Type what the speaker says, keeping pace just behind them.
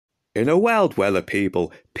In a world where the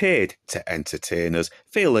people paid to entertain us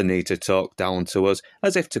feel the need to talk down to us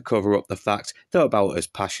as if to cover up the fact they're about as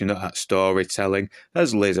passionate at storytelling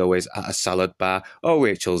as Lizzo is at a salad bar or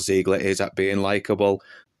Rachel Ziegler is at being likeable,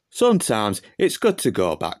 sometimes it's good to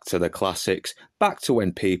go back to the classics, back to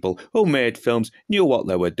when people who made films knew what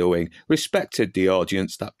they were doing, respected the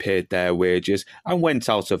audience that paid their wages, and went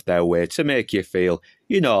out of their way to make you feel,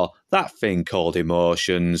 that thing called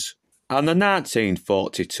emotions. And the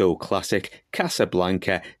 1942 classic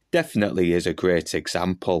Casablanca definitely is a great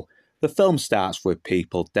example. The film starts with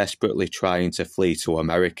people desperately trying to flee to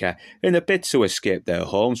America in a bid to escape their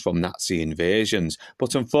homes from Nazi invasions,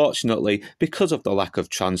 but unfortunately, because of the lack of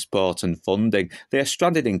transport and funding, they are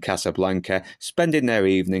stranded in Casablanca, spending their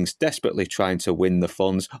evenings desperately trying to win the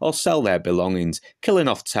funds or sell their belongings, killing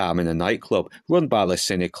off time in a nightclub run by the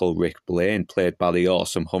cynical Rick Blaine, played by the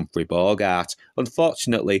awesome Humphrey Bogart.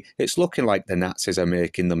 Unfortunately, it's looking like the Nazis are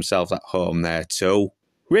making themselves at home there too.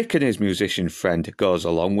 Rick and his musician friend goes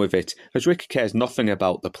along with it, as Rick cares nothing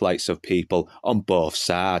about the plights of people on both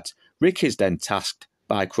sides. Rick is then tasked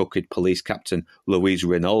by crooked police captain Louise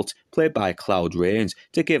Renault, played by Claude Rains,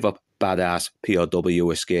 to give up badass POW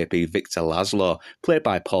escapee Victor Laszlo, played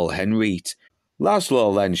by Paul Henreid.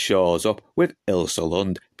 Laszlo then shows up with Ilse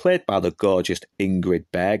Lund, played by the gorgeous Ingrid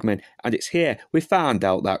Bergman, and it's here we find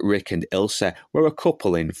out that Rick and Ilse were a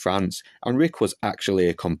couple in France, and Rick was actually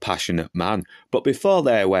a compassionate man, but before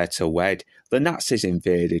they were to wed, the Nazis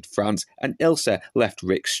invaded France and Ilse left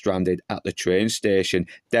Rick stranded at the train station,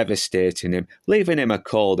 devastating him, leaving him a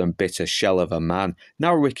cold and bitter shell of a man.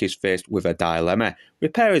 Now Rick is faced with a dilemma: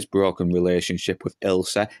 repair his broken relationship with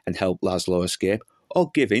Ilse and help Laszlo escape, or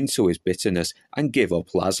give in to his bitterness and give up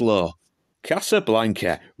Laszlo.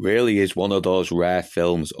 Casablanca really is one of those rare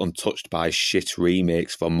films untouched by shit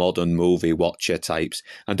remakes for modern movie watcher types,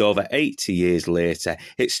 and over 80 years later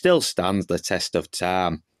it still stands the test of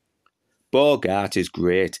time. Bogart is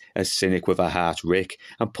great as cynic with a heart Rick,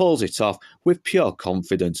 and pulls it off with pure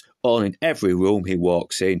confidence, owning every room he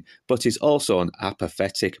walks in, but is also an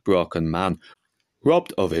apathetic, broken man,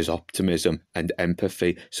 robbed of his optimism and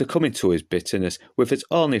empathy, succumbing to his bitterness, with his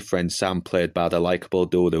only friend Sam, played by the likeable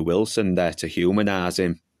Doodle Wilson, there to humanise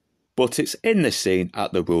him. But it's in the scene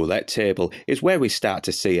at the roulette table is where we start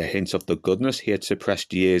to see a hint of the goodness he had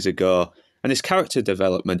suppressed years ago, and his character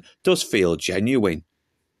development does feel genuine.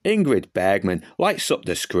 Ingrid Bergman lights up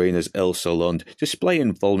the screen as Ilse Lund,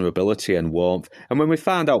 displaying vulnerability and warmth, and when we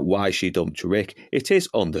find out why she dumped Rick, it is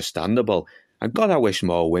understandable. And God, I wish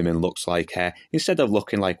more women looked like her, instead of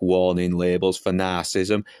looking like warning labels for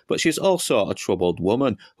narcissism, but she's also a troubled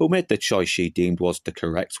woman who made the choice she deemed was the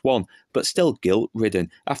correct one, but still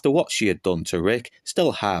guilt-ridden after what she had done to Rick,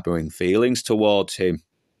 still harbouring feelings towards him.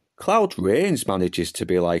 Claude Rains manages to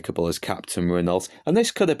be likeable as Captain Renault, and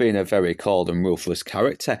this could have been a very cold and ruthless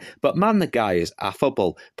character, but man, the guy is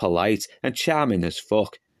affable, polite, and charming as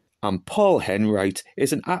fuck. And Paul Henreid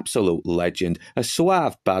is an absolute legend, a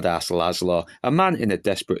suave badass Laszlo, a man in a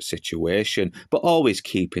desperate situation, but always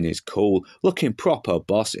keeping his cool, looking proper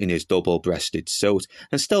boss in his double-breasted suit,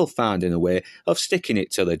 and still finding a way of sticking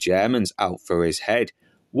it to the Germans out for his head.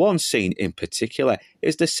 One scene in particular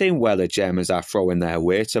is the scene where the Germans are throwing their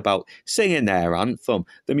weight about, singing their anthem,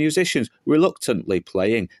 the musicians reluctantly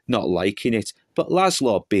playing, not liking it, but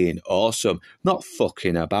Laszlo, being awesome, not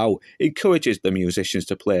fucking about, encourages the musicians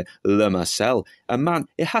to play Le Marcel, and man,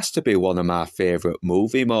 it has to be one of my favourite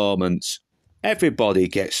movie moments. Everybody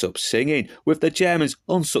gets up singing, with the Germans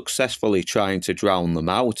unsuccessfully trying to drown them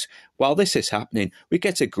out. While this is happening, we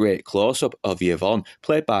get a great close-up of Yvonne,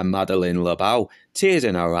 played by Madeleine Lebeau, tears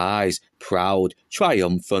in her eyes, proud,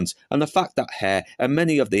 triumphant, and the fact that her and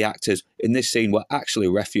many of the actors in this scene were actually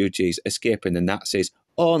refugees escaping the Nazis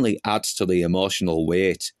only adds to the emotional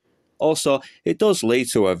weight. Also, it does lead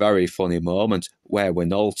to a very funny moment where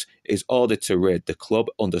Renault is ordered to raid the club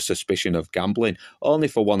under suspicion of gambling, only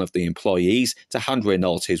for one of the employees to hand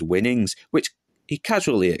Renault his winnings, which he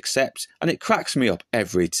casually accepts, and it cracks me up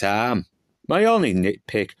every time. My only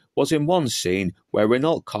nitpick was in one scene where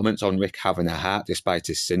Renault comments on Rick having a heart despite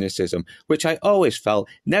his cynicism, which I always felt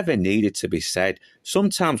never needed to be said.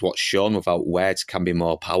 Sometimes what's shown without words can be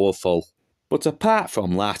more powerful. But apart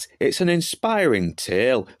from that, it's an inspiring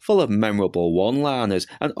tale, full of memorable one-liners,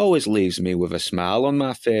 and always leaves me with a smile on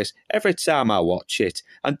my face every time I watch it.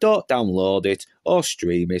 And don't download it or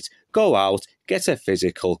stream it. Go out, get a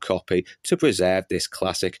physical copy to preserve this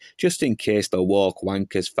classic, just in case the woke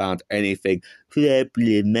wankers found anything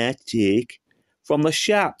problematic. From the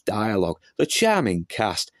sharp dialogue, the charming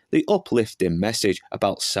cast, the uplifting message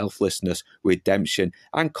about selflessness, redemption,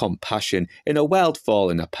 and compassion in a world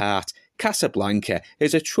falling apart, Casablanca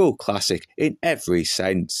is a true classic in every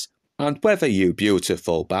sense. And whether you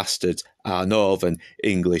beautiful bastards are Northern,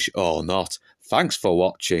 English or not, thanks for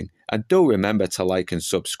watching, and do remember to like and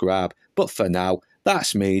subscribe. But for now,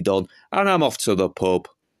 that's me done, and I'm off to the pub.